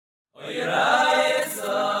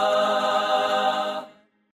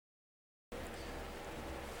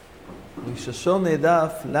ראש השונה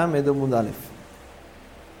דף למד עמוד א'.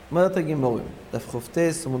 אומרת הגימורים, דף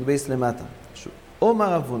חופטס עמוד בייס למטה.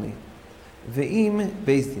 אומר אבוני, ואם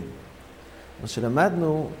בייס דין. מה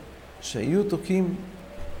שלמדנו שהיו תוקים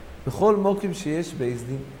בכל מוקים שיש בייס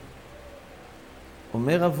דין.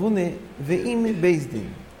 אומר אבוני, ואם בייס דין.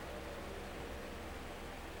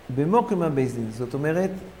 במוקים הבייס דין, זאת אומרת,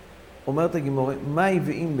 אומרת הגימורים, מהי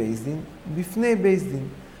ואם בייס דין? בפני בייס דין.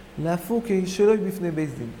 להפוקי שלא בפני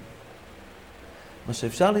בייס דין. מה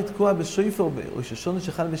שאפשר לתקוע בשויפר, ראש השונה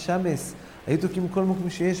שחל בשבס, היו תוקים כל מוקים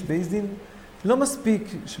שיש בייס דין, לא מספיק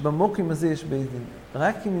שבמוקים הזה יש בייס דין.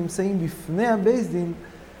 רק אם נמצאים בפני הבייס דין,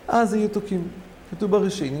 אז היו תוקים. כתוב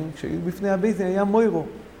בראשינים, כשהיו בפני הבייס דין היה מוירו.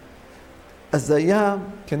 אז היה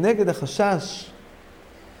כנגד החשש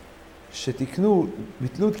שתקנו,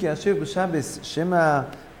 ביטלו תקיע השב בשבס, שמה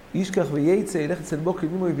ישכח וייצא, ילך אצל בו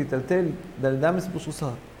כלימו ויטלטל דלדה מספור שוסר.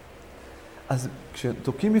 אז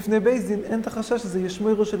כשתוקים בפני בייס דין, אין את החשש הזה, יש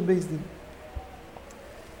מוירו של בייס דין.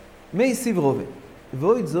 מי סיב רובה,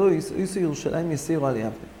 ואוית זויס, אויסו ירושלים יסירו על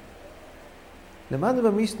יבנה.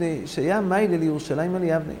 למדנו במשנה שהיה מיילה לירושלים על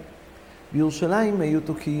יבנה. בירושלים היו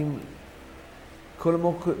תוקים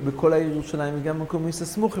בכל העיר ירושלים וגם מקומים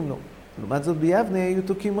סמוכים לו. לעומת זאת ביבנה היו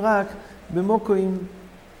תוקים רק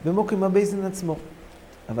במוקים הבייס דין עצמו.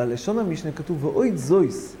 אבל לשון המשנה כתוב, ואוית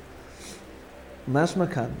זויס, משמע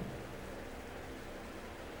כאן.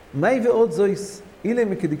 מי ועוד זויס, אילה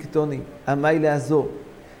מקדיקטוני, המיילה הזו,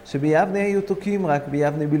 שביבנה היו תוקים רק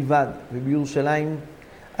ביבנה בלבד, ובירושלים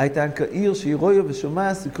הייתה כעיר שהיא רויו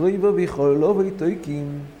ושומס, וקרוי בו ויכול לו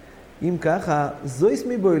ויתויקים. אם ככה, זויס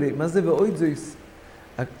מבוילה, מה זה ואוית זויס?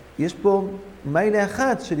 יש פה מיילה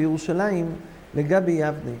אחת של ירושלים לגבי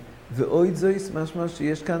יבנה, ואוית זויס משמע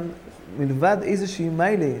שיש כאן, מלבד איזושהי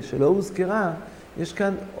מיילה שלא הוזכרה, יש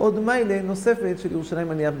כאן עוד מיילה נוספת של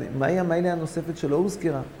ירושלים על יבנה. מהי המיילה הנוספת שלא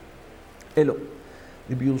הוזכרה? אלו.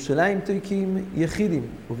 בירושלים תויקים יחידים,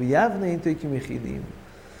 וביבנה תויקים יחידים.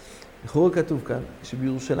 לכאורה כתוב כאן,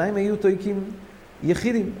 שבירושלים היו תויקים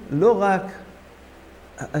יחידים, לא רק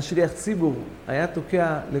השליח ציבור היה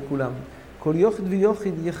תוקע לכולם. כל יוחד ויוחד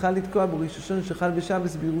יכל לתקוע בראש השונה שחל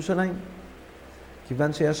בשבס בירושלים,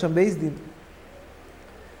 כיוון שהיה שם בייס דין.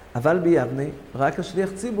 אבל ביבנה, רק השליח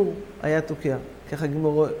ציבור היה תוקע. ככה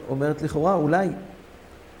הגמור אומרת לכאורה, אולי.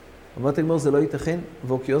 אומרת הגמור, זה לא ייתכן.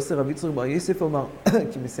 ואוקיוסר רבי יצחק בר יוסף אומר,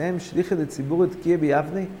 כי מסיים שליחת הציבור תקיע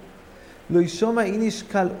ביבנה, לא ישומע איניש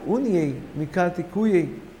קל אוניי מקל תיקויי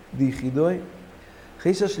דיחידוי.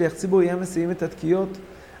 אחרי שהשליח ציבור היה מסיים את התקיעות,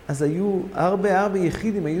 אז היו הרבה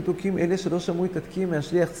יחידים, היו תוקים אלה שלא שמעו את התקיע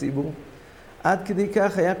מהשליח ציבור. עד כדי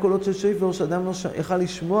כך היה קולות של שופר שאדם לא יכל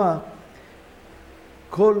לשמוע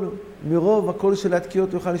קול, מרוב הקול של התקיעות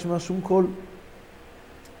הוא יוכל לשמוע שום קול.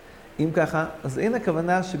 אם ככה, אז אין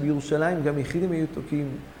הכוונה שבירושלים גם יחידים היו תוקים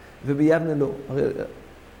וביבנה לא. הרי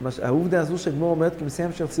העובדה הזו שהגמור אומרת כי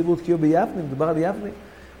מסיים של ציבור תקיעו ביבנה, מדובר על יבנה.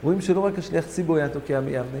 רואים שלא רק השליח ציבור היה תוקע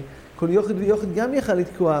ביבנה, כל יוחד ויוחד גם יכל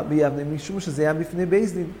לתקוע ביבנה, משום שזה היה בפני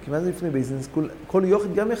בייס דין. כיוון זה בפני בייס דין, אז כל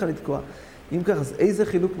יוחד גם יכל לתקוע. אם ככה, אז איזה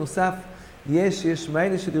חילוק נוסף יש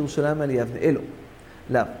מיילה של ירושלים על יבנה? אלו.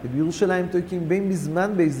 לא, בירושלים תויקים בין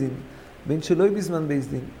בזמן בייס דין, בין שלא בזמן בייס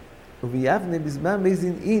דין, וביבנה בזמן בייס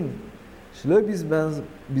דין אין, שלא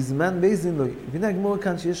בזמן בייס דין לא. והנה הגמור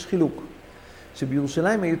כאן שיש חילוק,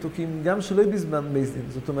 שבירושלים היו תוקים גם שלא בזמן בייס דין,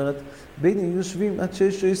 זאת אומרת, בין היו יושבים עד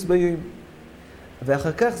 6 ביום,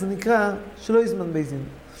 ואחר כך זה נקרא שלא בזמן בייס דין.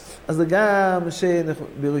 אז גם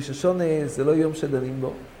שבראש השונה זה לא יום שדנים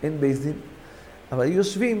בו, אין בייס דין, אבל היו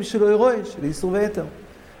יושבים שלא ירואה, של איסור ויתר.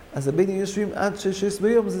 אז הבינים יושבים עד 6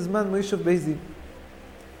 ביום, זה זמן מוישוב בייס דין.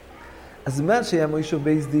 הזמן שהיה מוישוב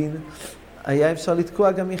בייס דין, היה אפשר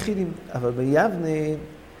לתקוע גם יחידים, אבל ביבנה,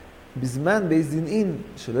 בזמן בייס דין אין,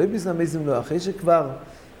 שלא יהיה בזמן בייס דין לא, אחרי שכבר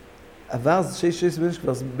עבר 6 ביום,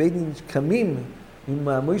 שכבר בינים קמים עם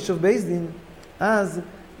המוישוב בייס דין, אז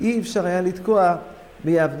אי אפשר היה לתקוע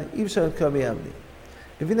ביבנה, אי אפשר לתקוע ביבנה.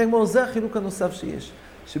 הבין הגמור, זה החילוק הנוסף שיש.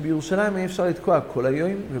 שבירושלים היה אפשר לתקוע כל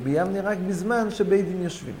היום, וביבנה רק בזמן שבית דין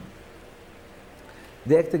יושבים.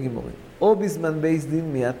 דייקת הגימורים. או בזמן בית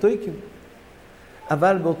דין מהתויקים.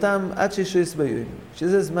 אבל באותם עד 6 ביום,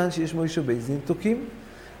 שזה זמן שיש מוישו בית דין, תוקים,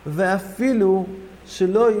 ואפילו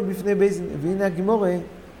שלא יהיו בפני בית דין. והנה הגימורה,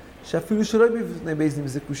 שאפילו שלא יהיו בפני בית דין,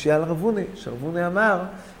 זה קושיה על רבונה, שרבונה אמר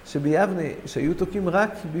שביבנה, שהיו תוקים רק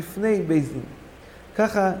בפני בית דין.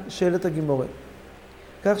 ככה שואלת הגימורה.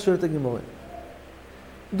 כך שואלת הגימורה.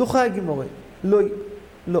 דוחה הגימורה,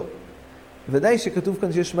 לא. ודאי שכתוב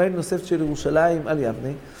כאן שיש מייל נוספת של ירושלים על יבנה,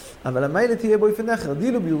 אבל המיילה תהיה באופן אחר.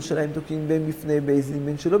 דילו בירושלים תוקין בין בפני בייס דין,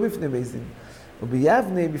 בין שלא בפני בייס דין. או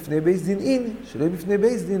ביבנה בפני בייס דין אין, שלא בפני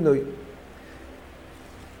בייס דין לא.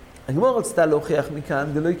 הגמור רצתה להוכיח מכאן,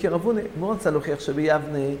 דלא יקר אבונה. הגמור רצתה להוכיח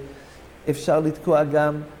שביבנה אפשר לתקוע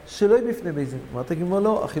גם שלא בפני בייס דין. אמרת הגמור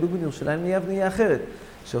לא, החילוק בין ירושלים ליבנה יהיה אחרת.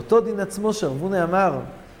 שאותו דין עצמו שרבונה אמר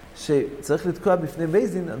שצריך לתקוע בפני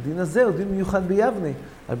בייס דין, הדין הזה הוא דין מיוחד ביבנה.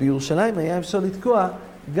 אבל בירושלים היה אפשר לתקוע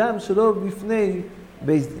גם שלא בפני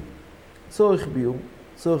בייס דין. צורך ביור.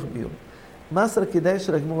 מה עשה כדאי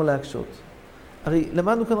של הגמור להקשות? הרי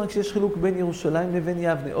למדנו כאן רק שיש חילוק בין ירושלים לבין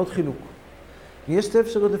יבנה, עוד חילוק. יש שתי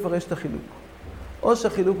אפשרויות לפרש את החילוק. או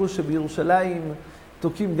שהחילוק הוא שבירושלים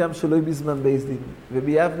תוקים גם שלא בזמן בייס דין,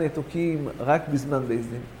 וביבנה תוקים רק בזמן בייס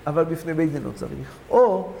דין, אבל בפני בייס דין לא צריך.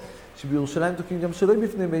 או שבירושלים תוקים גם שלא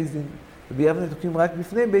בפני בייס דין, וביבנה תוקים רק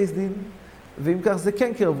בפני בייס דין, ואם כך זה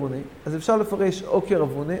כן קרבונה, אז אפשר לפרש או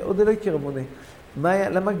קרבונה או דלא קרבונה.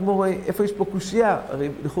 למה גמור, איפה יש פה קושייה? הרי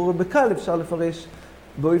לכאורה בקל אפשר לפרש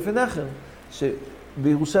באופן אחר,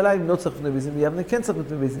 שבירושלים לא צריך לפני בייס דין, ביבנה כן צריך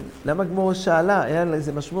לפני בייס דין. למה גמור שאלה, היה לה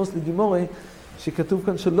איזה משמעות לגמורה, שכתוב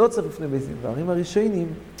כאן שלא צריך לפני בייס דין. והדברים הראשונים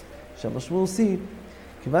שהמשמעות היא,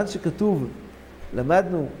 כיוון שכתוב,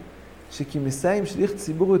 למדנו, שכי מסיים שליח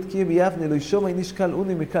ציבור יתקיע ביבנה, לא ישום אין נשקל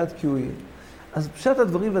אוני מקל תקיעוי. אז פשט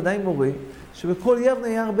הדברים ודאי מורה, שבכל יבנה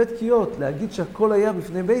היה הרבה תקיעות. להגיד שהכל היה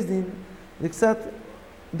בפני בייס דין, זה קצת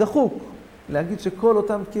דחוק. להגיד שכל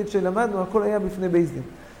אותם תקיעות שלמדנו, הכל היה בפני בייס דין.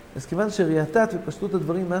 אז כיוון שראייתת ופשטות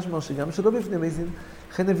הדברים משמע שגם שלא בפני בייס דין,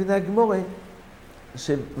 לכן הבינה הגמורה,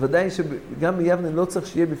 שוודאי שגם ביבנה לא צריך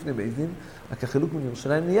שיהיה בפני בייס דין, רק החילוק בין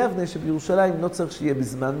ירושלים ליבנה, שבירושלים לא צריך שיהיה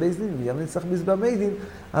בזמן בייס דין, ביבנה צריך בזמן בייס דין,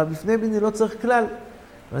 אבל בפני בייס דין לא צריך כלל.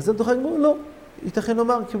 אבל זה תוכל גמור, לא. ייתכן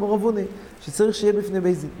לומר כמו רבונה, שצריך שיהיה בפני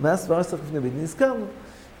בייס דין. מה הסברה שצריך בפני בייס דין? הזכרנו.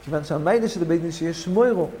 כיוון שהמיילה של בייס דין שיש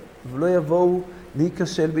מוירו, ולא יבואו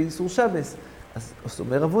להיכשל באיסור שבס. אז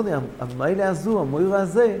אומר רבונה, המיילה הזו, המוירו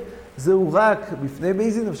הזה, זהו רק בפני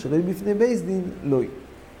בייס דין, אבל שלא יהיה בפני בייס דין, לא יהיה.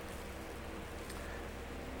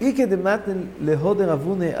 איקא דמתן להודר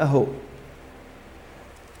רבונה אהו.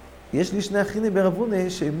 יש לי שני אחיני ברבונה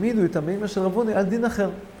שהעמידו את המימה של רבונה על דין אחר.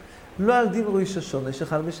 לא על דין ראש השונה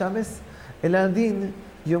שחל בשמס, אלא על דין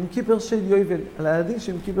יום כיפר של יובל. על הדין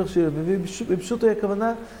של יום כיפר של יובל. ובפשוטו היא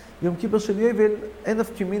הכוונה, יום כיפר של יובל אין אף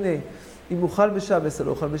כמיני אם הוא חל בשבס או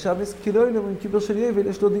לא חל בשבס, כי לא יום כיפר של יובל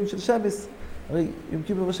יש לו דין של שבס. הרי יום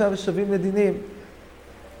כיפר ושבס שווים לדיניהם.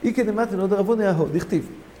 איקא דמתן להודר רבונה אהו. דכתיב.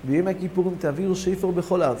 בימי הכיפורים תעבירו שפר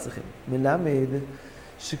בכל ארצכם. מלמד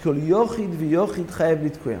שכל יוחיד ויוחיד חייב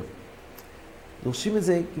לתקוע. דורשים את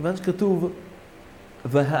זה כיוון שכתוב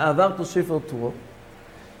והעברת שפר תורו.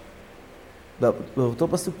 באותו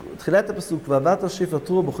פסוק, תחילת הפסוק, ועברת שפר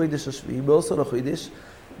תורו בחודש השביעי, בעשור לחודש,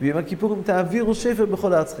 בימי הכיפורים תעבירו שפר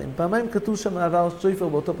בכל ארצכם. פעמיים כתוב שם העבר שפר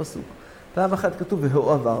באותו פסוק. פעם אחת כתוב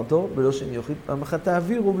והעברתו בלושן יוחיד, פעם אחת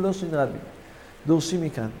תעבירו בלושן רבי. דורשים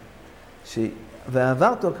מכאן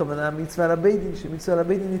והעברתו הכוונה מצווה על הבית דין, שמצווה על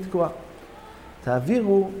הבית דין לתקוע.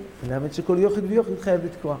 תעבירו, למד שכל יוחיד ויוחיד חייב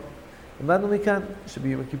לתקוע. למדנו מכאן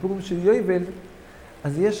שביום הכיפורים של יובל,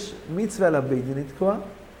 אז יש מצווה על הבית דין לתקוע,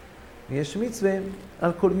 ויש מצווה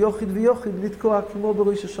על כל יוחיד ויוחיד לתקוע כמו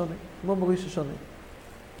בראש השונה.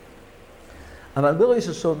 אבל בראש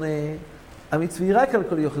השונה, המצווה היא רק על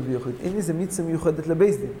כל יוחיד ויוחיד. אין איזה מצווה מיוחדת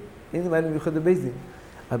לבית דין. אין איזה מיוחד לבית דין.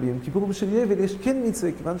 אבל ביום הכיפורים של יובל יש כן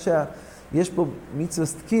מצווה, כיוון יש פה מצווה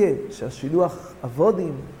סתקיה, שהשילוח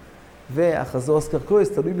עבודים והחזור אסקרקויס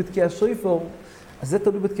תלוי בתקיע השופר, אז זה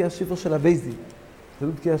תלוי בתקיע השופר של הבייס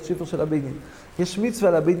דין. יש מצווה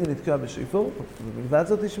על הבייס דין לתקוע בשופר, ובלבד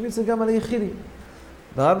זאת יש מצווה גם על היחידים.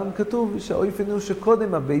 ברמב"ם כתוב שהאופן הוא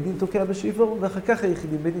שקודם הבייס דין תוקע בשופר, ואחר כך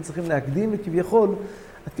היחידים, בייס דין צריכים להקדים וכביכול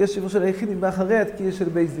התקיע השופר של היחידים, ואחרי התקיע של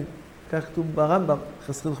בייס דין. כך כתוב ברמב"ם,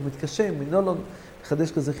 חס חינוך מתקשה, מנולון,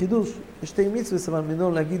 מחדש כזה חידוש. יש שתי מצווה, סבל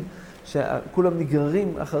מנולון להגיד שכולם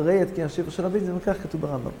נגררים אחרי התקיע השופר של הבייס דין, וכך כתוב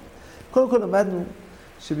ברמב"ם. קודם כל למדנו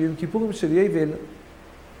שביום כיפורים של יובל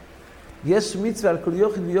יש מצווה על כל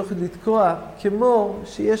יוחיד ויוחיד לתקוע, כמו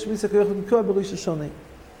שיש מצווה כל יוחיד לתקוע בראש השונה.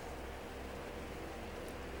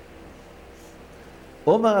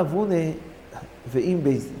 אומר אבונה ואם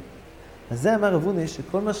בייס דין. אז זה אמר אבונה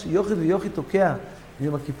שכל מה שיוחיד ויוחיד תוקע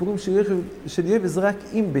ביום הכיפורים של יובל זה רק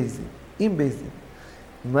עם בייס דין.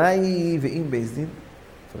 מהי ואם בייס דין?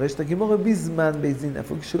 פרש את הגמורה בזמן בייס דין,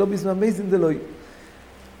 אפילו כשלא בזמן בייס דין דלוי.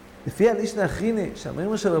 לפי הלישנא אחרינא,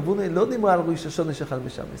 שהמאמר של רבונה לא דיברה על ראש השונה שחל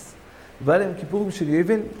בשמס. ובעל יום כיפורים של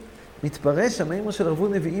יובל, מתפרש המאמר של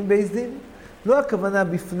רבונה ואם בייס דין, לא הכוונה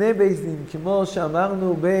בפני בייס דין, כמו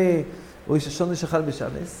שאמרנו בראש השונה שחל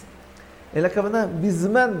בשמס, אלא הכוונה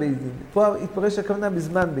בזמן בית דין. פה התפרש הכוונה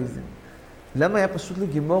בזמן בית דין. למה היה פשוט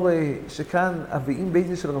לגימור שכאן אביעים בית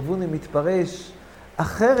דין של רב הונא מתפרש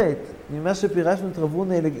אחרת ממה שפירשנו את רב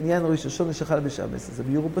הונא לעניין ראש השונה שחל בשבס? אז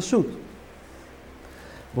הביאור הוא פשוט.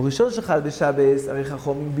 בראשון שחל בשבס, הרי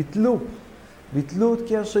חכמים ביטלו את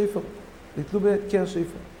קיר שופר. ביטלו בקיר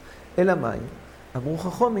שופר. אלא מים? אמרו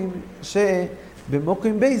חכמים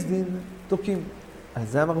שבמוקים בית דין תוקים.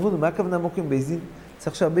 אז זה אמר רב הונא, מה הכוונה מוקים בית דין?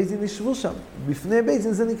 צריך שהבית דין ישבו שם. בפני בית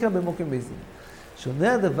דין זה נקרא במוקים בית דין.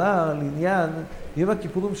 שונה הדבר לעניין יום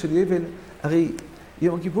הכיפורים של יובל. הרי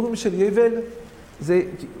יום הכיפורים של יובל זה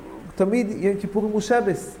תמיד יום כיפורים הוא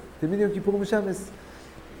שבס. תמיד יום כיפורים הוא שבס.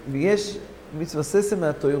 ויש מצווה ססה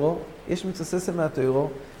מהתוירו,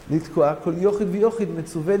 לתקוע, כל יוחיד ויוחיד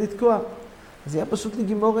מצווה לתקוע. אז היה פשוט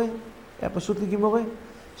לגימורה,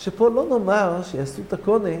 שפה לא נאמר שיעשו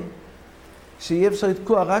תקונה, שיהיה אפשר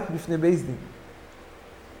לתקוע רק בפני בית דין.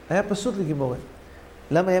 היה פשוט לגימורה.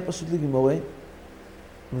 למה היה פשוט לגימורה?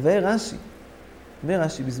 מבאר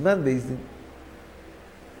רש"י, בזמן בית דין,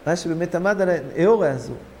 רש"י באמת עמד על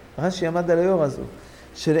האור הזו,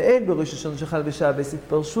 שלעיל בראש השונה שחל בשבס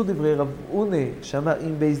התפרשו דברי רב הונא שאמר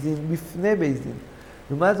אם בית דין בפני בית דין.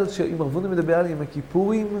 לעומת זאת שאם רב הונא מדבר על יום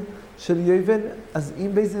הכיפורים של יובל, אז אם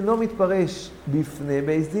בית דין לא מתפרש בפני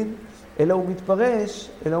בית דין, אלא הוא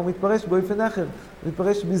מתפרש באופן אחר, הוא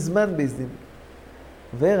מתפרש בזמן בית דין.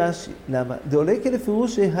 ורש"י, למה? דעולה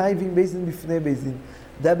כלפירוש שהי ואם בית דין בפני בית דין,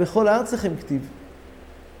 דע בכל ארצכם כתיב.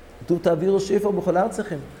 כתוב תעבירו שפר בכל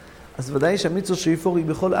ארצכם. אז ודאי שהמצווה שפר היא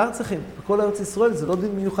בכל ארצכם, בכל ארץ ישראל, זה לא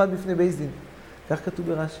דין מיוחד בפני בית דין. כך כתוב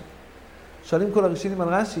ברש"י. שואלים כל הראשונים על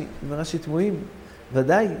רש"י, אם רש"י תמוהים,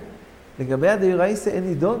 ודאי, לגבי הדאורייסה אין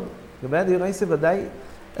נידון, לגבי הדאורייסה ודאי,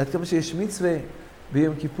 עד כמה שיש מצווה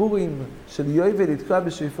ביום כיפורים של יובל לתקוע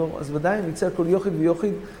בשפר, אז ודאי מצווה כל יוחיד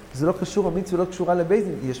ויוחיד, זה לא קשור, המצווה לא קשורה לבית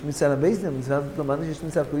דין, יש מצווה לבית דין, המצווה למדנו שיש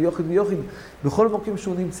מצווה כל יוחיד ויוחיד, בכל מקום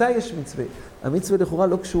שהוא נמצא יש מצווה, המצווה לכאורה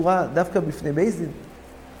לא קשורה דווקא בפני בית דין.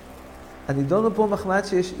 הנידון פה מחמד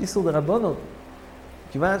שיש איסור דרבונות,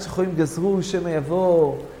 כיוון שחויים גזרו שמא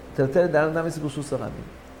יבוא תלתל דל נמס ברשוס הרבים.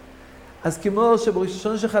 אז כמו שבראש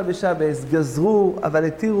השונה שחל בשבס גזרו אבל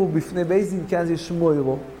התירו בפני בית דין כי אז יש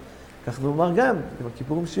מוירו, כך נאמר גם,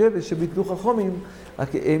 בכיפורים שיובל שביטלו חכמים,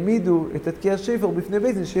 רק העמידו את התקיע שפר בפני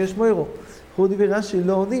בית דין שיש מוירו. חור דברי רש"י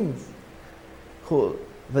לא עונים.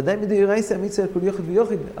 ודאי מדאורייסה המצווה כל יוחיד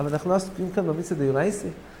ויוחיד, אבל אנחנו לא עסוקים כאן במצווה דאורייסה.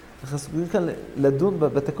 אנחנו עסוקים כאן לדון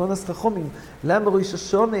בתקונס חכמים. למה ראש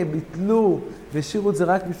השונה ביטלו והשאירו את זה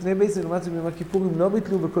רק בפני בית דין, לעומת זאת ביום הכיפורים לא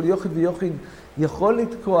ביטלו וכל יוחיד ויוחיד יכול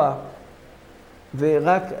לתקוע,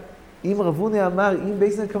 ורק אם רב הונא אמר, אם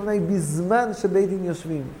בית דין הכוונה היא בזמן שבית דין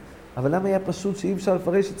יושבים. אבל למה היה פשוט שאי אפשר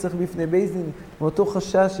לפרש שצריך בפני בית דין מאותו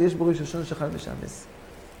חשש שיש בראש השונה שחל בשבס?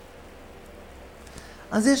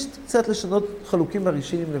 אז יש קצת לשונות חלוקים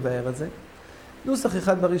בראשונים לבאר את זה. נוסח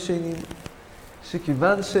אחד בראשונים,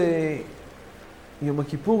 שכיוון שיום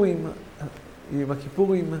הכיפורים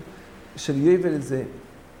של יובל זה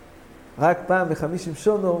רק פעם ב50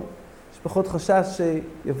 שונו, יש פחות חשש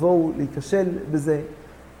שיבואו להיכשל בזה.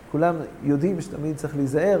 כולם יודעים שתמיד צריך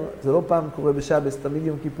להיזהר, זה לא פעם קורה בשבס, תמיד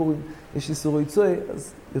יום כיפורים יש איסורי צועה,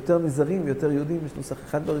 אז יותר נזהרים, יותר יודעים, יש נוסח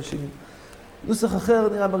אחד בראשונים. נוסח אחר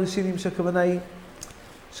נראה בראשונים שהכוונה היא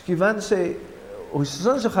שכיוון שראש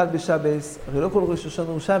השונה שחל בשבס, הרי לא כל ראש השונה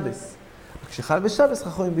הוא שבס, כשחל בשבס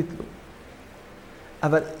חכמים ביטלו.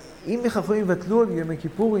 אבל אם חכמים ביטלו על יום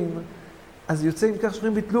הכיפורים, אז יוצא עם כך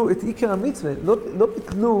שחכמים ביטלו את עיקר המצווה, לא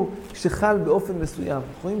ביטלו כשחל באופן מסוים,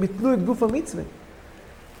 חכמים ביטלו את גוף המצווה.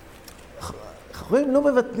 חכמים לא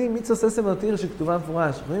מבטלים מצווה ססה מהתיר שכתובה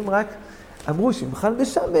מפורש, חכמים רק אמרו שאם חל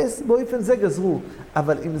בשבס, באופן זה גזרו.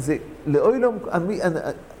 אבל אם זה לאוילום,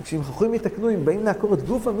 כשאם חכמים יתקנו, אם באים לעקור את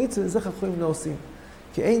גוף המצווה, זה חכמים לא עושים.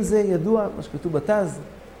 כי אין זה ידוע, מה שכתוב בתז.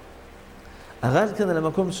 הר"ן כאן על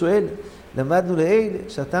המקום שואל, למדנו לעיל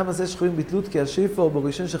שהטעם הזה שחכמים ביטלו כי השפר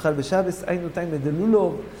בראשון שחל בשבס, היינו תימא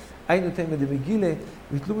דלולוב, היינו תימא דמגילה,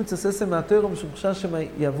 ביטלו מצווה ססה מהתיר משום חשש שמה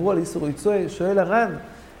יעברו על איסורי צועה. שואל הר"ן,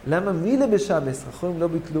 למה מילה בשבס? חכמים לא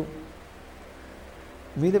ביטלו.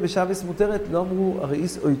 מילה בשבס מותרת, לא אמרו, הרי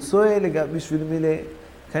איס אוי צועה בשביל מילה,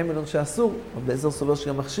 קיים מלון שאסור, אבל באזור סולו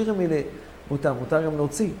שגם מכשיר מילה מותר גם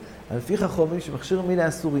להוציא. אבל לפי חכמים שמכשיר מילה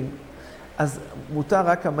אסורים, אז מותר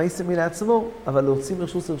רק המייסה מילה עצמו, אבל להוציא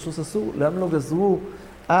מרשוס אסור. למה לא גזרו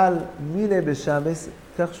על מילה בשבס?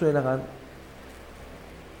 כך שואל הר"ן.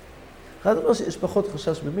 הר"ן אומר שיש פחות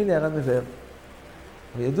חשש במילה, הר"ן מבאר.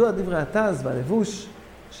 וידוע דברי התז והלבוש,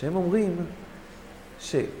 שהם אומרים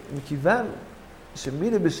שמכיוון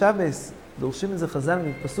שמילה בשבס, דורשים את זה חז"ל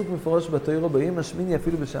מפסוק מפורש בתוירה, ביום השמיני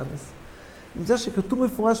אפילו בשבס. נמצא שכתוב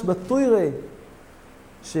מפורש בתוירה,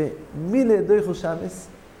 שמילה דויכו שמס,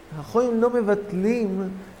 החויים לא מבטלים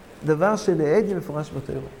דבר שלעדי מפורש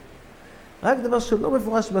בתורה. רק דבר שלא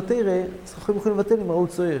מפורש בתורה, אז החויים יכולים לבטל אם ראו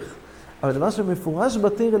צורך. אבל דבר שמפורש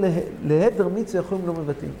בתורה להדר מצווה, החויים לא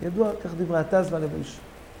מבטלים. ידוע, כך דברי התז והלבוש.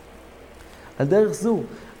 על דרך זו,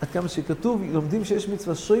 עד כמה שכתוב, לומדים שיש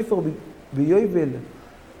מצווה שויפור ביובל,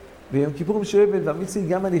 ביום כיפורים של יובל, והמצווה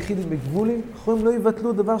גם על יחידים בגבולים, החויים לא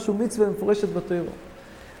יבטלו דבר שהוא מצווה מפורשת בתורה.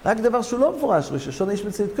 רק דבר שהוא לא מפורש, ראש השונה יש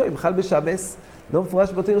מצווה לתקוע, אם חל בשבס, לא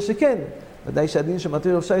מפורש בתורה שכן. ודאי שהדין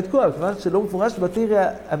שמתיר אפשר לתקוע, כיוון שלא מפורש בתורה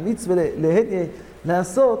המצווה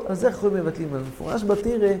לעשות, על זה החויים מבטלים. אבל מפורש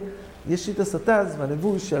בתורה יש שיטה סתז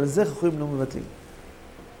והלבוש שעל זה החויים לא מבטלים.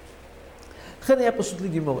 לכן היה פשוט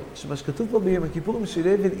לגימורת, שמה שכתוב פה ביום הכיפורים של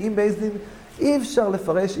יובל, אם בייזדין, אי אפשר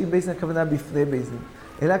לפרש אם בייזדין הכוונה בפני בייזדין,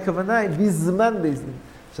 אלא הכוונה היא בזמן בייזדין.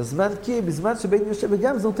 שהזמן כי, בזמן שבייזדין יושב,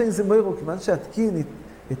 וגם זה נותן איזה מוירו, כיוון שהתקין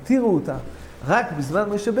התירו אותה, רק בזמן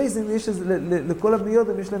מוישה בייזדין, יש לכל הבניות,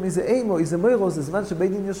 יש להם איזה אימו, איזה מוירו, זה זמן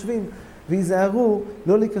שבייזדין יושבים, ויזהרו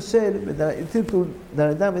לא להיכשל, ותלפו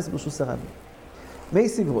דלדם עשר ברשוס הרבי. מי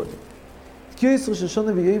סברוד, תקיעס ראש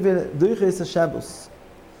השונה ויובל דויכס השבוס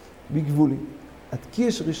בגבולים.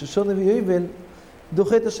 התקיעס ראש השונה ויובל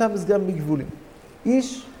דוחה את השבוס גם בגבולים.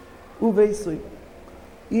 איש ובייסוי.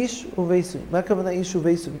 איש ובייסוי. מה הכוונה איש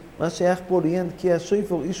ובייסוי? מה שייך פה לעניין תקיע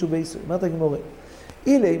שויפור איש ובייסוי. מה אתה גמורה?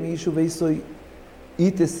 אילי מאיש ובייסוי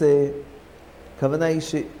איתסה, הכוונה היא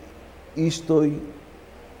שאיש תוי,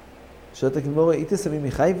 שאתה גמורה איתסה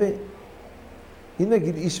ממחייבה. אם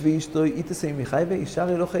נגיד איש ואיש תוי איתסה ממחייבה, אישה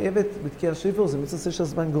הרי לא חייבת בתקיע שויפור, זה מצווה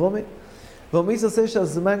שהזמן גרומה. ומצווה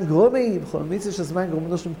שהזמן גרומה היא, בכל מצווה שהזמן גרומה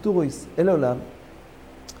לא שום טורויס, אל העולם.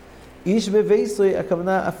 איש ובייסוי,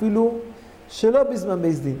 הכוונה אפילו שלא בזמן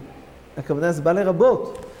בייסדין. הכוונה זה בא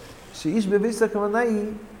לרבות, שאיש בבייסוי הכוונה היא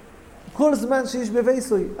כל זמן שאיש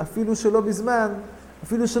בבייסוי, אפילו שלא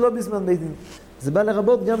בזמן בייסדין. זה בא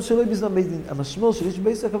לרבות גם שלא בזמן בייסדין. המשמעות של איש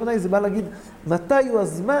בבייסוי הכוונה היא, זה בא להגיד מתי הוא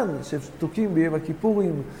הזמן שתוקים ביום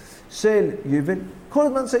הכיפורים של יובל. כל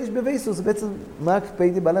זמן שהאיש בבייסוי זה בעצם מה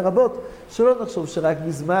הקפדי בא לרבות, שלא נחשוב שרק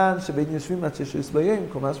בזמן שבייסדין יושבים עד שיש ביום,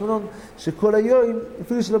 כל משמעון, שכל היום,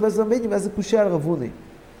 אפילו שלא בזמן בייסדין, ואז זה קושה על רבוני.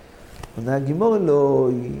 עונה הגימור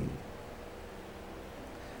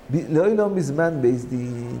לא מזמן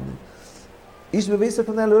בייסדין. איש בבייסוי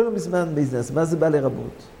הכוונה לא מזמן בייסדין, אז מה זה בא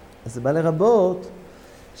לרבות? אז זה בא לרבות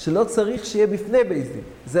שלא צריך שיהיה בפני בייסדין.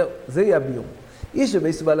 זהו, זה יהיה הביום. איש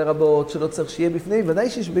בבייסוי בא לרבות שלא צריך שיהיה בפני, ודאי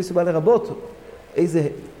שאיש בבייסוי בא לרבות. איזה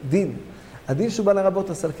דין? הדין שהוא בא לרבות,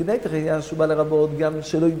 הסל כדאי תראה שהוא בא לרבות גם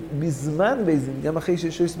שלא בזמן בייסדין, גם אחרי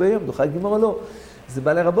שיש יויס ביום, דוחה גימור לא. זה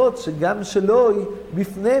בא לרבות שגם שלא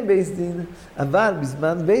בפני בייסדין, אבל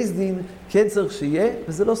בזמן בייסדין כן צריך שיהיה,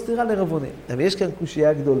 וזה לא סתירה לרבוני. אבל יש כאן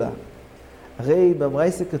קושייה גדולה. הרי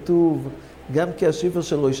במרייסה כתוב גם כהשיפר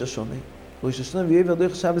של ראש השונה. ראש השונה ויעבר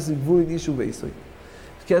דרך שבס בגבול איש ובייסוי.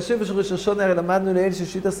 כהשיפר של ראש השונה הרי למדנו לאל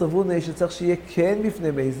ששיטה סבונה שצריך שיהיה כן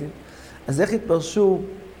בפני בייסדין. אז איך התפרשו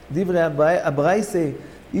דברי הברייסה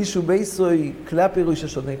איש ובייסוי כלפי ראש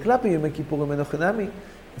השונה? כלפי יום הכיפורים אינו חינמי.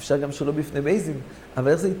 אפשר גם שלא בפני בייסדין.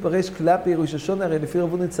 אבל איך זה יתפרש כלפי ראש השונה? הרי לפי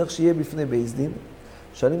רבוני צריך שיהיה בפני בייסדין.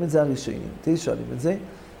 שואלים את זה הראשונים. תייס שואלים את זה.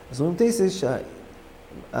 אז אומרים תייס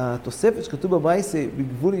התוספת שכתוב בברייסה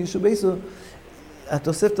בגבול איש ובייסוי,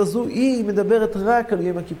 התוספת הזו היא מדברת רק על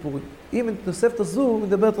יום הכיפורים. אם התוספת הזו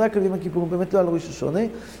מדברת רק על יום הכיפורים, באמת לא על ראש השונה.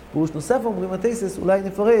 פירוש נוסף אומרים התייסס, אולי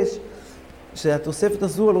נפרש שהתוספת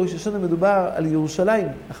הזו על ראש השונה מדובר על ירושלים,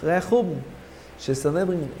 אחרי החורבן,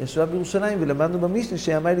 שסנהדרין ישבה בירושלים, ולמדנו במשנה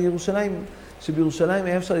שהאמר לירושלים, שבירושלים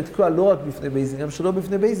היה אפשר לתקוע לא רק בפני בייזין, גם שלא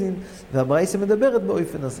בפני בייזין, והברייסה מדברת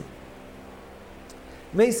באופן הזה.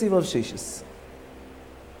 מי סיב רב ששס.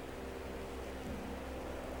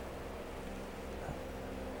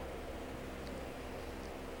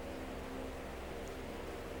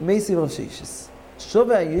 מי סיב רב ששס.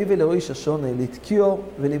 שווה היובל לראש השונה לתקיעו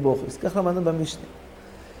ולברוכס. כך למדנו במשנה.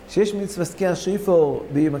 שיש מצווה סקיע שיפור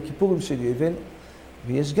ביום הכיפורים של יובל,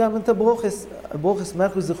 ויש גם את הברוכס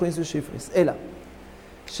מלכוס זכוינס ושיפרס. אלא,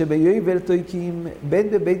 שביובל תויקים בין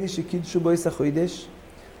בבית דין שקידשו בו עשה חוידש,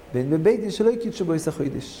 בין בבית דין שלא יקידשו בו עשה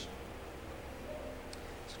חוידש.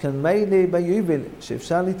 כאן מיילה ביובל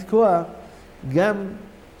שאפשר לתקוע גם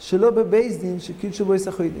שלא בבית דין שקידשו בו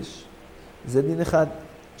עשה חוידש. זה דין אחד.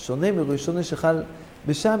 שונה מראשונה שחל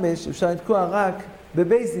בשמש, אפשר לתקוע רק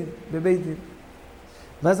בבית דין.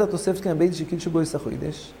 מה זה התוספת כאן? בית דין שקידשו בו עשה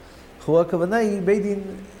חוידש. לכאורה הכוונה היא בית דין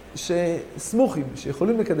סמוכים,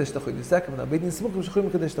 שיכולים לקדש את החוידש. זה הכוונה, בית דין סמוכים שיכולים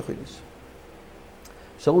לקדש את החוידש.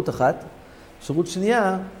 אפשרות אחת. אפשרות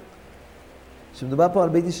שנייה, שמדובר פה על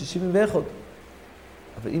בית דין של 71.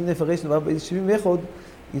 אבל אם נפרש מדובר בבית דין של 71,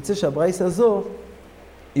 יצא שהברייסה הזו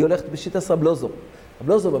היא הולכת בשיטת רב לוזור. רב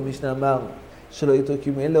לוזור במשנה אמר שלא יהיה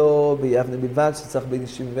תוקים אלו ביבנה בלבד שצריך בין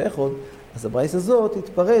 91, אז הברייס הזאת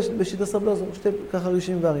התפרש בשיטת רב לוזור, שתי ככה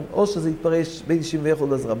ראשים וערים. או שזה יתפרש בין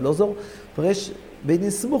 91 אז רב לוזור, יתפרש בין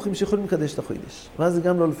סמוכים שיכולים לקדש את החודש. ואז זה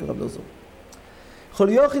גם לא לפי רב לוזור. כל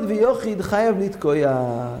יוחיד ויוחיד חייב לתקוע.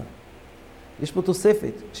 יש פה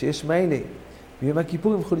תוספת שיש מיילה. ביום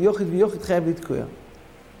הכיפורים כל יוחיד ויוחיד חייב לתקוע.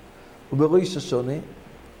 ובראש השונה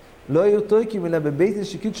לא יהיו תויקים אלא בבית דין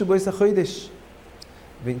שקידשו בו החודש.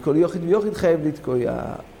 ואין כל יוחיד ויוחיד חייב לתקוע.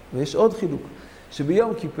 ויש עוד חילוק.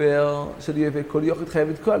 שביום כיפר כל יוחיד חייב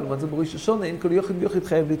לתקוע. לעומת זה בראש השונה אין כל יוחיד ויוחיד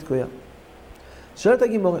חייב לתקוע. שואלת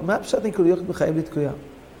הגימור, מה הפשט אין כל יוחיד חייב לתקוע?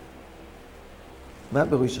 מה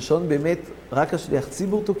בראש השונה באמת רק השליח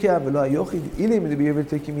ציבור תוקע ולא היוחיד? אילים ביובל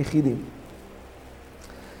תויקים יחידים.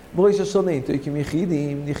 בראש השונה אין תויקים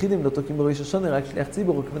יחידים, יחידים לא תוקים בראש השונה, רק שליח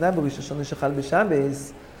ציבור, וכמנה בראש השונה שחל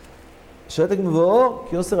בשבס. שואלת הגמור,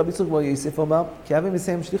 קיוסה רבי יצחק בר יוסף אמר, כי אבי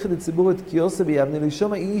מסיים שליחת לציבור את קיוסה ביבנה לא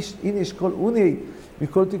ישומע איש, הנה יש כל אוני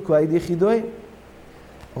מכל תקוע ידי יחידוי.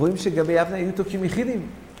 רואים שגבי יבנה היו תוקים יחידים,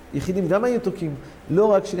 יחידים גם היו תוקים, לא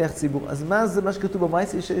רק שליח ציבור. אז מה זה מה שכתוב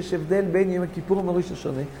במייס? יש הבדל בין יום הכיפור ובראש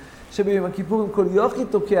השונה, שביום הכיפור כל יוחיד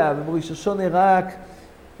תוקע, ובראש השונה רק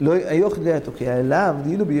היוחיד לא היה תוקע, אלא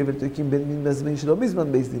הבדילו ביובל תוקים בין מין בזמן שלא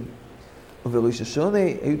בזמן בייס דין. ובראש השונה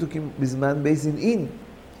היו תוקים בזמן בייס דין אין,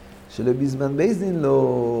 שלא בזמן בייס דין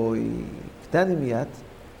לא קטני מיד,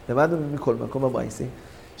 למדנו מכל מקום הברייסי,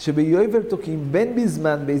 שביובל תוקים בין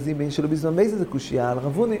בזמן בייס דין, בין שלא בזמן בייס דין זה קושיה על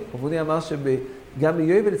רבוני. רבוני אמר שגם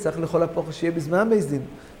ביובל צריך לכל הפוך שיהיה בזמן בייס דין.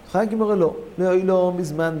 תוכל גמורה לא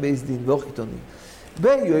בזמן בייס דין, ואוך קיתוני.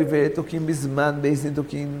 ביובל תוקים בזמן בייס דין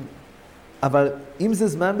תוקים, אבל אם זה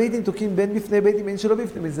זמן בית דין, תוקים בין בפני בית דין, בין שלא בפני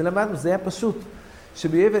בית דין. זה למדנו, זה היה פשוט.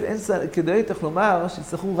 שביובל אין כדאי לך לומר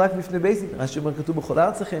שיצטרכו רק בפני בית דין. רש"י אומר כתוב בכל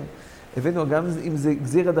ארצכם. הבאנו גם אם זה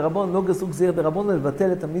גזירא דרבנן, לא גזרו גזירא דרבנן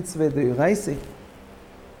לבטל את המצווה דאורייסה.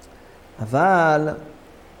 אבל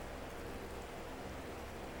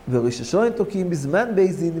בראש השונה תוקים בזמן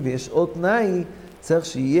בית דין, ויש עוד תנאי, צריך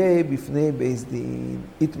שיהיה בפני בית דין.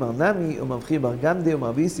 איתמר נמי, או מבחי בר גמדה, או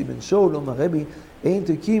מרביסי בן שאול, או מרבי, אין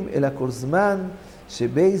תוקים אלא כל זמן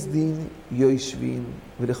שבייס דין יושבים.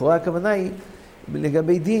 ולכאורה הכוונה היא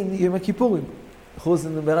לגבי דין יום הכיפורים. לכאורה זה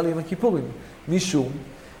מדבר על יום הכיפורים. משום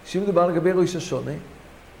שאם מדובר לגבי ראש השונה,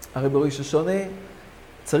 הרי בראש השונה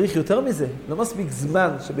צריך יותר מזה. לא מספיק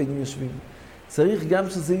זמן שבייס דין יושבים. צריך גם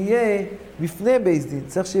שזה יהיה בפני בייס דין.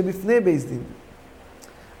 צריך שיהיה בפני בייס דין.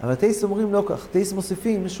 אבל תייס אומרים לא כך. תייס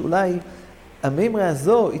מוסיפים שאולי הממרה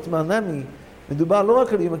הזו התמרנמי, מדובר לא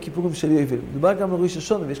רק על יום הכיפורים של יובל, מדובר גם על ראש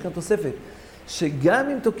השונה, ויש כאן תוספת, שגם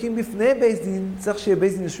אם תוקים בפני בייס דין, צריך שיהיה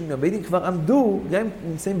בייס דין יושבים. הבייס דין כבר עמדו, גם אם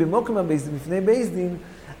נמצאים במוקם הבייס דין, בפני בייס דין,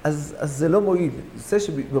 אז זה לא מועיל. זה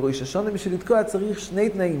שבראש השונה בשביל לתקוע צריך שני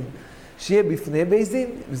תנאים, שיהיה בפני בייס דין,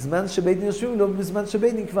 בזמן שבייס דין יושבים, לא בזמן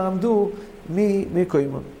שבייס דין כבר עמדו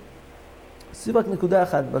מקוימון. עושים רק נקודה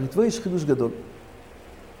אחת, בריטבו יש חידוש גדול,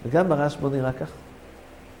 וגם ברש בוא נראה כך.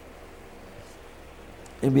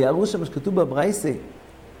 הם ביארו שמה שכתוב בברייסה,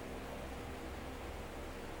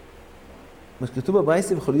 מה שכתוב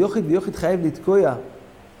בברייסה, וכל יוחיד ויוחיד חייב לתקוע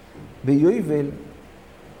ביובל,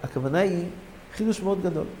 הכוונה היא חידוש מאוד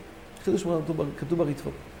גדול. חידוש מאוד גדול, כתוב בריטבו.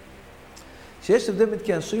 שיש הבדל בין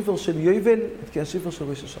תקיע השיפר של יובל לתקיע השיפר של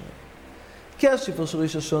ראש השונה. תקיע השיפר של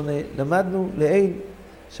ראש השונה, למדנו לעיל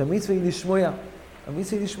שהמצווה היא לשמוע.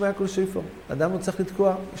 המצווה היא לשמוע כל שיפר. אדם לא צריך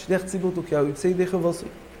לתקוע, שליח ציבור תוקע, הוא יצא ידי חובוסי.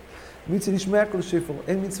 מצווה לשמוע כל שיפר,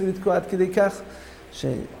 אין מצווה לתקוע עד כדי כך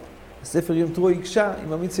שהספר יום תרו יקשה,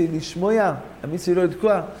 אם המצווה לשמוע, המצווה לא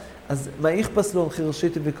לתקוע, אז מה יכפס לו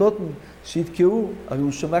חירשת וקוטן שיתקעו, הרי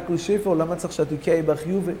הוא שמע כל שיפר, למה צריך שהתוקע יהיה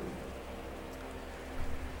בחיובה?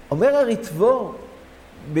 אומר הריטבו,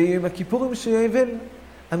 ביום הכיפורים של יובל,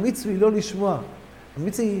 המצווה היא לא לשמוע,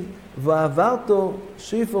 המצווה היא ועברתו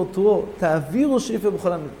שיפר תרו, תעבירו שיפר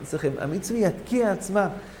בכל המצווכם, המצווה היא התקיע עצמה,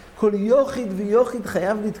 כל יוחיד ויוחיד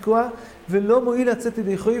חייב לתקוע, ולא מועיל לצאת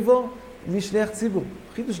ידי חויבו משליח ציבור.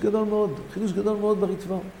 חידוש גדול מאוד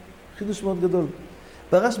בריטבו. חידוש מאוד גדול.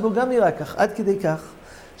 ברשב"ו גם נראה כך, עד כדי כך,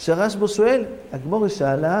 שהרשב"ו שואל, הגמורה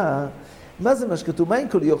שאלה, מה זה מה שכתוב? מה אם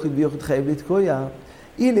כל יוחיד ויוחיד חייב לתקוע?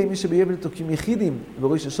 אילי מי שביובל תוקים יחידים,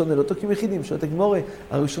 בראש השונה לא תוקים יחידים, שואלת הגמורה,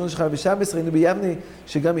 הראשון שחל בשבס, ראינו ביבנה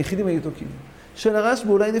שגם יחידים היו תוקים. של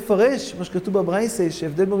הרשב"ו אולי נפרש מה שכתוב בברייסה,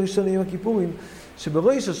 שהבדל בראש השונה יום הכיפורים,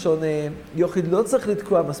 שבראש השונה יוחיד לא צריך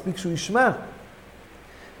לתקוע, מספיק שהוא ישמע.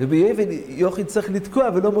 וביובל יוחיד צריך לתקוע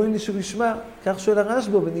ולא מועיל לי שהוא ישמע. כך שואל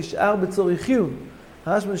הרשב"ו ונשאר בצורך חיום.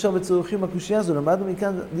 הרשב"ו נשאר בצורך חיום הקושייה הזו, למדנו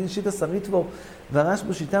מכאן דין שיטה סריטבו,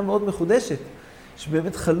 והרשב"ו שיטה מאוד מחודשת,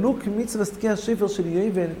 שבאמת חלוק מצווה תקיע השיפר של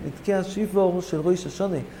יובל לתקיע השיפר של ראש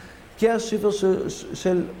השונה. תקיע השיפר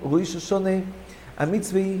של ראש השונה,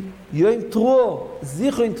 המצווה היא יוים תרועו,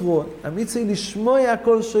 זיכרון תרועו, המצווה היא לשמוע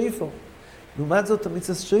הכל שיפר. לעומת זאת,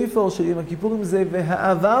 המצווה שיפר של יום הכיפורים זה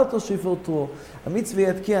והעברת שיפר תרועו. המצווה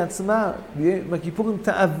יתקיע עצמה, ביום הכיפורים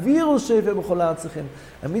תעבירו שיפר בכל ארציכם.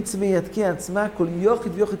 המצווה יתקיע עצמה, כל יוחד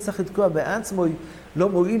ויוחד צריך לתקוע בעצמו, לא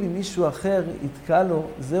מועיל אם מישהו אחר יתקע לו,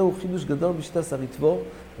 זהו חידוש גדול בשיטת הריטבור,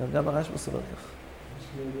 וגם הרשב"א סובר כך.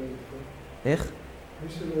 איך?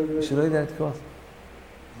 מי שלא יודע לתקוע.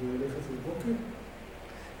 זה הולך אצל בוקר?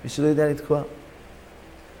 מי שלא יודע לתקוע. לא,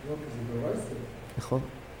 כי זה ברייסר. נכון.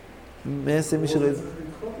 מה יעשה מי שלא יודע? צריך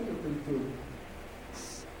לדחות את הטלטול.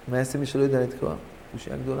 מה יעשה מי שלא יודע לתקוע?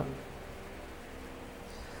 קושיה גדולה.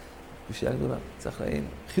 קושיה גדולה. צריך להבין.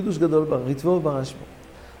 חידוש גדול בריטבור וברשב"א.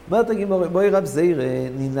 אומרת הגימור, בואי רב זעיר,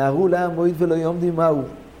 ננערו לה מועיד ולא יעמדו מהו.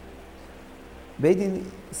 בית דין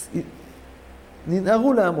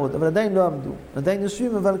ננערו לעמוד, אבל עדיין לא עמדו. עדיין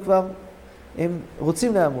יושבים, אבל כבר הם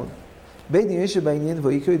רוצים לעמוד. בית דין יש בעניין,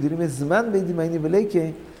 ואיקו ידולים זמן בית דין בעניין וליקה,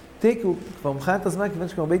 תיקו, כבר מבחינת הזמן, כיוון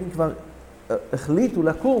שכבר בית דין כבר החליטו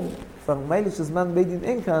לקום, כבר מיילה שזמן בית דין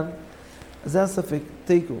אין כאן, אז זה הספק,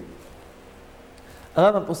 תיקו.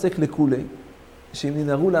 הרב פוסק לכולי, שאם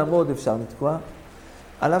ננערו לעמוד אפשר לתקוע,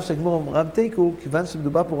 על אף שהגמור אמרם תיקו, כיוון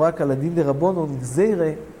שמדובר פה רק על הדין דרבנון,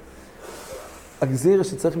 הגזירה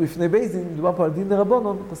שצריך בפני בית דין, מדובר פה על דין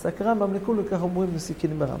דרבנון, פסק רמב"ם לכולו, כך אומרים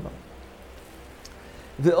מסיקים ברמב"ם.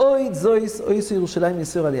 ואוי זויס, אוי ירושלים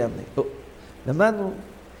יסר על יבנה. למדנו,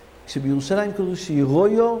 כשבירושלים קוראים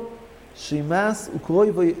שירויו, שימאס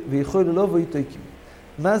וקרוי ויכול לו ויתויקים.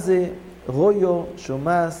 מה זה רויו,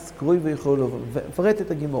 שומאס, קרוי ויכול לו? ופרט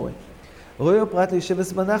את הגימורה. רויו פרט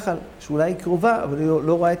לישבס בנחל, שאולי היא קרובה, אבל היא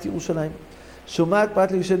לא רואה את ירושלים. שומעת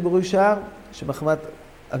פרט לישב בראש שער, שמחמת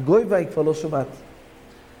הגויבה היא כבר לא שומעת.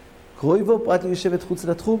 קרויבו פרט לישבת חוץ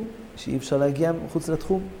לתחום, שאי אפשר להגיע חוץ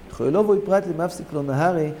לתחום. חוילובו היא פרט למפסיק לא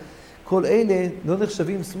נהרי. כל אלה לא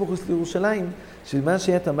נחשבים סמוכוס לירושלים, שבזמן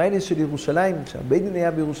שהיה את המיילה של ירושלים, כשהבית דין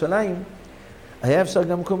היה בירושלים, היה אפשר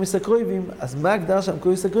גם קומיס הקרויבים, אז מה הגדר שם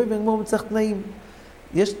קומיס הקרויבים? כמו מצח תנאים.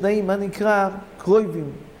 יש תנאים, מה נקרא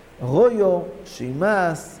קרויבים. רויו,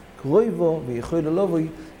 שימאס, קרויבו ויכול ללובוי,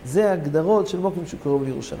 זה הגדרות של מוקים שקרוב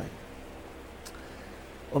לירושלים.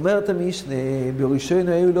 אומרת המשנה, בראשון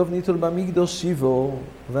היו לוב ניטול במקדוש שיבו,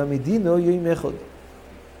 והמדינו יום אחד.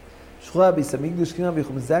 שכוחה ביס המקדוש כנראה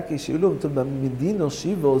ויחומזקי, שהיו לוב ניטול במדינו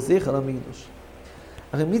שיבו, זכר המקדוש.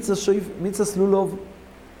 הרי מצווה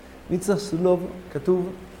סלולוב, כתוב,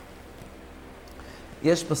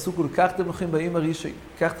 יש פסוק, ולקחתם לכם ביום הראשון,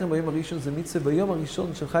 לקחתם ביום הראשון, זה מצווה ביום הראשון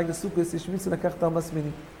של חג הסוכות, יש מצווה לקחת 4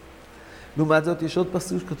 סמינים. לעומת זאת, יש עוד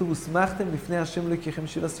פסוק שכתוב, וסמכתם לפני השם אלוקיכם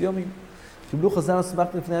 7 ימים. קיבלו חז"ל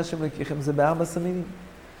וסמכתם לפני השם אלוקיכם, זה ב4 סמינים.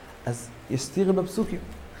 אז יש סתירה בפסוקים.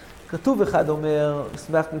 כתוב אחד אומר,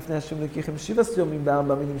 וסמכתם לפני השם אלוקיכם 7 ימים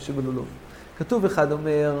ב4 מינים שבלולוב. כתוב אחד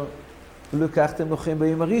אומר, ולקחתם לכם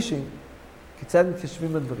ביום הראשון. כיצד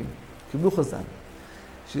מתיישבים הדברים? קיבלו חז"ל.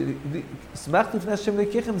 שמחת לפני השם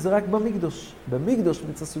אלוקיכם זה רק במקדוש. במקדוש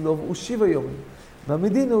מצווה סלולוב הוא 7 ימים.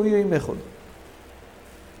 במדינו הוא יום אחד.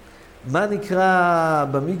 מה נקרא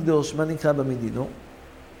במקדוש? מה נקרא במדינו?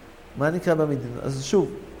 מה נקרא במדינו? אז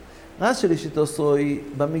שוב, רש"י לשיטתו סוי,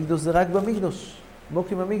 במקדוש זה רק במקדוש.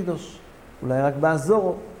 מוקים במקדוש. אולי רק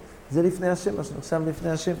באזורו. זה לפני השם, מה שנחשב לפני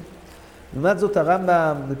השם. לעומת זאת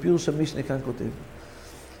הרמב"ם בפירוש המשנה כאן כותב.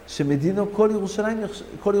 שמדינו, כל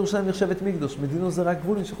ירושלים נחשבת מקדוש. מדינו זה רק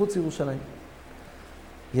גבולים שחוץ ירושלים.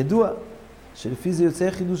 ידוע שלפי זה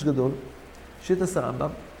יוצא חידוש גדול, שיטת הרמב"ם,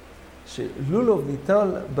 שלולוב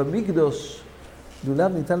ניטל במקדוש,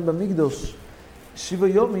 לולב ניטל במקדוש 7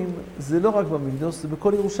 ימים, זה לא רק במקדוש, זה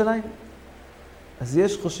בכל ירושלים. אז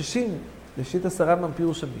יש חוששים לשיטת הרמב"ם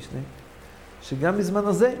פירוש המשנה, שגם בזמן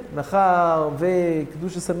הזה, מאחר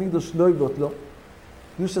וקדושת המקדוש לא יבוט לו,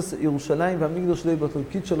 קדושת ירושלים והמקדוש לא יבוט לו,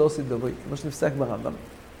 קידשו לא עושה דברי, כמו שנפסק ברמב"ם.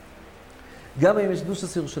 גם אם יש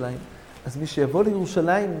קדושת ירושלים, אז מי שיבוא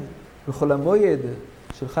לירושלים בכל המועד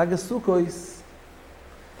של חג הסוכות,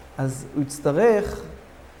 אז הוא יצטרך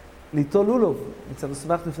ליטול לולוב. מצד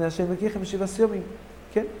וסמך לפני השם אלוקיכם 7 ימים.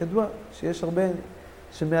 כן, ידוע שיש הרבה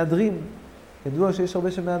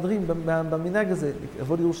שמהדרים, במנהג הזה,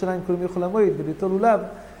 לבוא לירושלים כל יום יכול המועד וליטול לולב,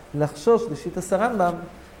 לחשוש לשיטת הרמב"ם,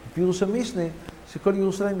 בפירוש המשנה, שכל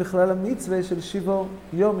ירושלים בכלל המצווה של 7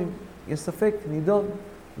 ימים. יש ספק,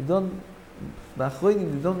 נידון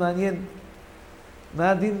באחרונים, נידון מעניין. מה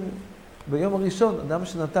הדין ביום הראשון, אדם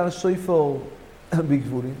שנטל שויפור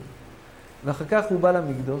בגבולים, ואחר כך הוא בא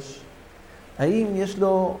למקדוש, האם יש לו,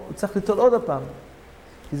 הוא צריך ליטול עוד הפעם,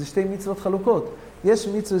 כי זה 2 מצוות חלוקות. יש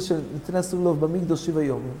מצווה שניתן אסור לו במקדוש 7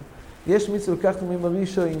 יומים. יש מצווה לקחנו מימים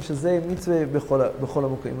הראשונים, שזה מצווה בכל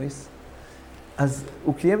המוקרים. אז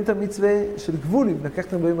הוא קיים את המצווה של גבולים,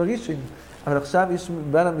 לקחנו בימים הראשונים. אבל עכשיו יש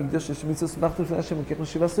בעל המקדוש, יש מצווה סמכת לפני השם, לקחנו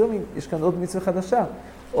 17 יומים, יש כאן עוד מצווה חדשה.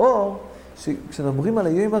 או כשנדברים על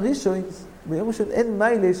היום הראשון, ביום הראשון אין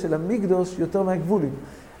מיילה של המקדוש יותר מהגבולים.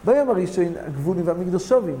 ביום הראשון הגבולים והמקדוש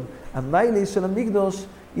שווים. המיילה של המקדוש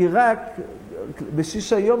היא רק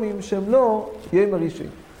ב6 יומים שהם לא יום הראשון.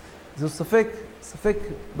 זהו ספק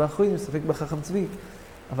באחרונים, ספק בחכם צבי.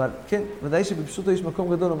 אבל כן, ודאי שבפשוטו יש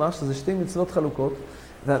מקום גדול לומר שזה 2 מצוות חלוקות,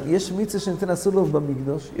 ויש מצווה שניתן לעשות לו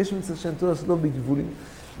במקדוש, יש מצווה שניתן לעשות לו בגבולים,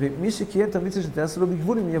 ומי שקיים את המצווה שניתן לעשות לו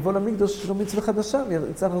בגבולים, יבוא למקדוש, יש לו מצווה חדשה,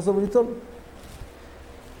 ויצטרך לחזור וליטול.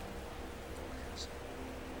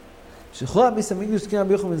 שחרור הביס המקדוש תקרא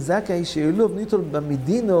רבי יוחנן בן זכאי, שאלו בניתול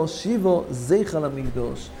במדינו שיבו זכר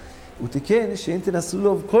למקדוש. הוא תיקן שאין תנסו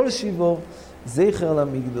לו כל שיבו זכר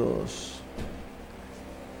למקדוש.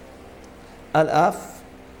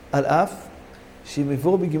 על אף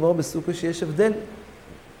שמבואר בגימור בסוכה שיש הבדל.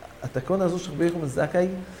 התקונה הזו של רבי יוחנן בן זכאי,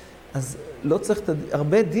 אז לא צריך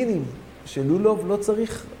הרבה דינים של לולוב, לא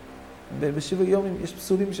צריך ב7 יומים, יש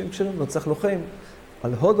פסולים שהם קשרים, לא צריך לוחם.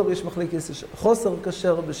 על הודור יש מחלקת חוסר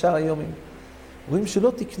כשר בשאר היומים. רואים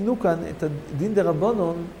שלא תקנו כאן את הדין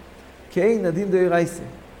דרבנון כאין הדין דאורייסה.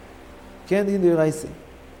 כאין דין דאורייסה.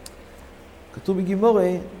 כתוב בגימורה,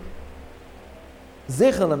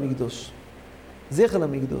 זכר למקדוש. זכר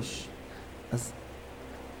למקדוש. אז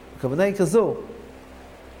הכוונה היא כזו.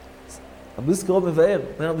 רבי סקרוב מבאר,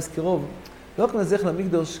 אומר רבי סקרוב, לא רק זכר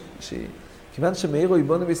למקדוש, כיוון שמאירו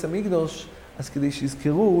יבונה ביס המקדוש, אז כדי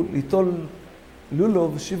שיזכרו ליטול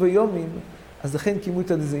לולוב 7 יומים, אז לכן קימו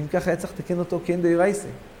את הדזים, ככה היה צריך לתקן אותו כאין דאורייסה.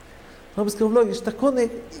 רבי סקרוב לא, יש תקונה,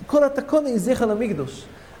 כל התקונה היא זכר למקדוש.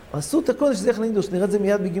 עשו תקונה של זכר למקדוש, נראה את זה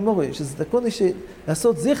מיד בגימורה, שזה תקונה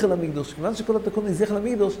לעשות זכר למקדוש, כיוון שכל התקונה היא זכר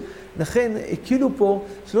למקדוש, לכן כאילו פה,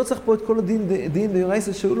 שלא צריך פה את כל הדין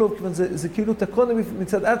דאורייסה של לולוב, כיוון זה כאילו תקונה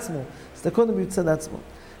מצד עצמו, זה תקונה מצד עצמו.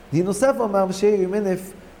 דין נוסף הוא אמר, ושיהיה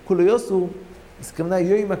יומנף, כולו יוסו, אז כמובן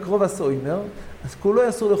יום הקרוב הסוימר, אז כולו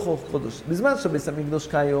יסור לאכול חודש. בזמן שביס המקדוש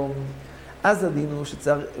כיום, אז הדין הוא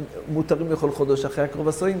שמותרים לאכול חודש אחרי הקרוב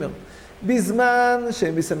הסוימר. בזמן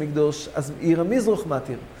שהם ביס המקדוש, אז עיר המזרח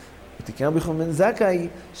מתיר. ותקרא רבי יוחנן בן זכאי,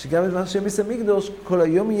 שגם בזמן שהם ביס המקדוש, כל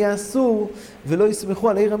היום יהיה אסור, ולא יסמכו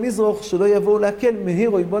על עיר המזרח, שלא יבואו להקל,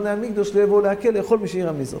 מהירו יבונה המקדוש, לא יבואו להקל לאכול משעיר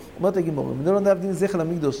המזרח. אומרת הגימור, מנהל לא נעבדין זכר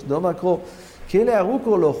למקדוש, דאמר הקרוא, כי אלה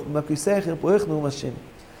ארוכו לך, ומהכיסא אחר פרויך נאום השם.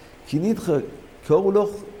 כי נדחה, קוראו לך,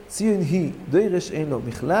 ציון היא, דוירש אין לו,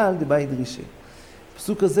 בכלל דבית דרישה.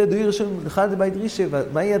 פסוק הזה, דוירש אין לו, בכלל דבית דרישה,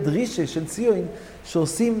 ומהי הדרישה של ציון,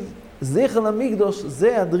 שעושים זכר למקדוש,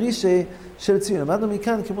 זה הדרישה של ציון. למדנו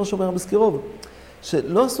מכאן, כמו שאומר רבי סקרוב,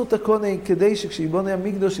 שלא עשו תקונה כדי שכשיבונה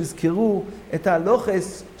המקדוש יזכרו את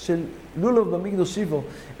ההלוכס של לולוב במקדוש שיבו,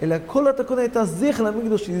 אלא כל התקונה הייתה זכר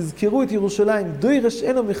למקדוש, שיזכרו את ירושלים, דוירש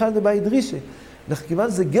אין לו, בכלל דבית דרישה. כיוון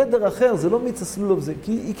זה גדר אחר, זה לא מיצה סלולוב, זה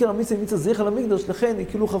כי עיקר המיצה מיצה זכר למקדוש, לכן היא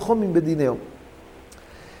כאילו חכמים בדינהו.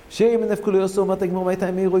 שיהיה מנף כולו יוסו, אומרת הגמור, מה הייתה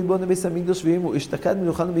עם עירו יבונה ביס המקדוש, ואם הוא אשתקד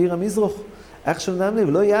מיוחד בעיר המזרח, אך שנם לב,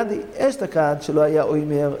 לא ידי, אשתקד שלא היה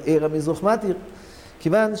אוימר עיר המזרח מתיר.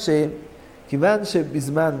 כיוון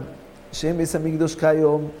שבזמן שהם ביס המקדוש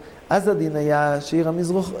כיום, אז הדין היה שעיר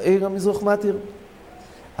המזרח מתיר.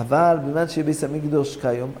 אבל בזמן שיהיה ביס המקדוש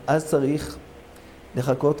כיום, אז צריך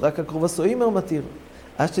לחכות רק הקרוב הסוימר מתיר.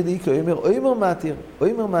 אז שתדעי כי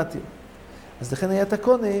אוימר מתיר. אז לכן היה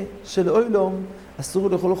תקונה של אוילום, אסור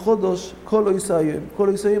לאכול חודש, כל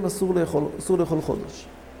אויסויים אסור לאכול חודש.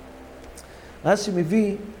 רש"י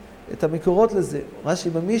מביא את המקורות לזה, רש"י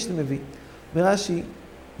במשנה מביא. מרש"י,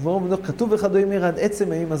 כתוב אחד אוימר עד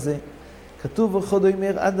עצם היום הזה, כתוב אחד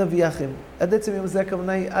אוימר עד נביאכם. עד עצם היום הזה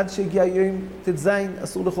הכוונה היא עד שהגיע יום ט"ז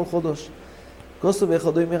אסור לאכול חודש. כוסו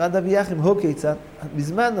ואחד אומר עד אבייכם, הוקייצה,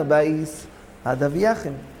 בזמן הבייס עד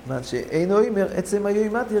אבייכם, כיוון שאין אומר, עצם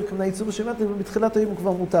היום מתיר, כמובן ייצור בשם מתיר, ובתחילת היום הוא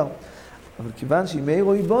כבר מותר. אבל כיוון שאם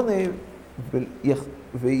מאירו יבונה,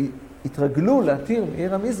 והתרגלו להתיר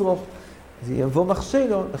מעיר המזרח, זה יבוא מחשי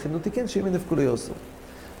לו, לכן הוא תיקן שאם אין כולו יוסו.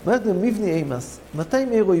 אומרת גם מבני אימס, מתי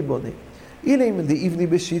מאירו יבונה? אילה אם דאיבני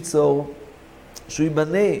בשיצור, שהוא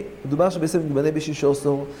ייבנה, מדובר שבעצם ייבנה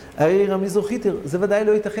בשישוסור, הרי עיר המזרח יתר, זה ודאי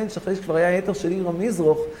לא ייתכן שאחרי שכבר היה יתר של עיר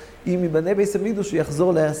המזרח, אם ייבנה בעצם מקדוש שהוא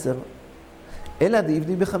יחזור לעשר. אלא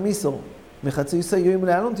דאיבני בחמיסור, מחצי יום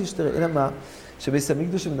לאלון תשתרא, אלא מה? שבעצם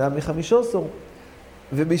מקדוש נבנה ב15,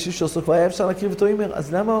 ובשישוסור כבר היה אפשר להקריב אותו אימר,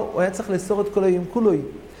 אז למה הוא היה צריך לאסור את כל היום כולוי?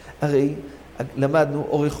 הרי למדנו,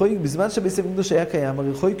 אוריכוי, בזמן שבעצם מקדוש היה קיים,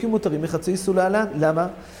 אוריכוי כמותרים מחצי יסו לאלן, למה?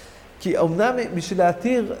 כי אמנם בשביל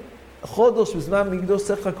להתיר חודש בזמן מקדוש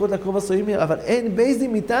צריך לחכות לקרוב עשו אימר, אבל אין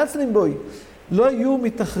בייזים מתעצלים בוי. לא היו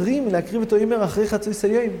מתאחרים להקריב את האימר אחרי חצי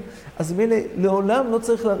סיום. אז מילא, לעולם לא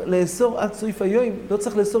צריך לאסור עד סויף היום, לא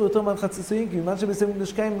צריך לאסור יותר מעל חצי סיום, כי בזמן שבסם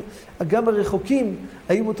מקדוש קיים, גם הרחוקים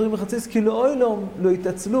היו מותרים בחצי, כי לעולם לא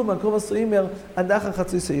התעצלו מהקרוב עשו אימר עד אחר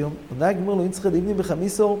חצי סיום. עונה גמור לו, אין צריך לבני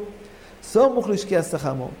בחמיסור, סור מוחליש כי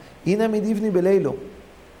הסחמו, הנה מדיבני בלילו.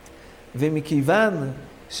 ומכיוון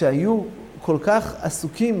שהיו כל כך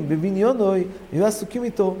עסוקים בבניונוי, היו עסוקים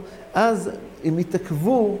איתו, אז הם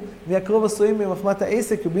התעכבו מהקרוב עשויים במחמת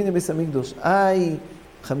העסק וביני ביס המקדוש.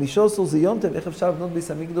 15 זה יונטב, איך אפשר לבנות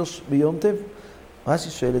ביס המקדוש ביונטב? רש"י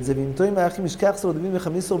שואל את זה, ואם תוהים האחים ישכח סור דבין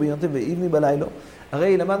ו15 ביונטב ואיבני בלילה.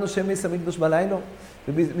 הרי למדנו שם ביס המקדוש בלילה,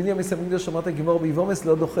 ובמיני ביס המקדוש אמרת גימור ביבומס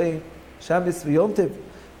לא דוחה שבס ויונטב.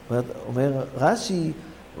 אומר רש"י,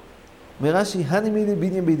 הני מילי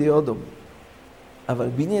בניין בידי אודום. אבל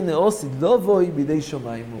בניין נאוסיד לא בוי בידי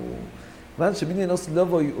שמיים הוא. כיוון שבניין נאוסיד לא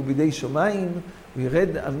בוי הוא בידי שמיים, הוא ירד,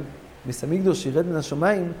 מסמיקדוש ירד מן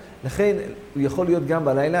השמיים, לכן הוא יכול להיות גם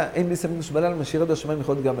בלילה, אין מסמיקדוש בלילה, מה שירד השמיים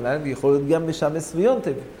יכול להיות גם בלילה, ויכול להיות גם בשבס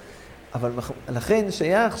ויונטב. אבל לכן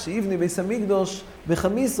שייך שיבני בסמיקדוש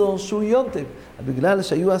בחמיסו שהוא יונטב. בגלל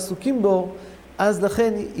שהיו עסוקים בו, אז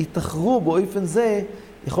לכן יתאחרו באופן זה,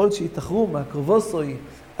 יכול להיות שיתאחרו מהקרבוסוי,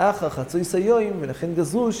 אחר חצוי סיום, ולכן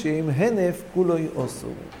גזרו שעם הנף כולוי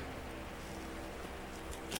אוסור.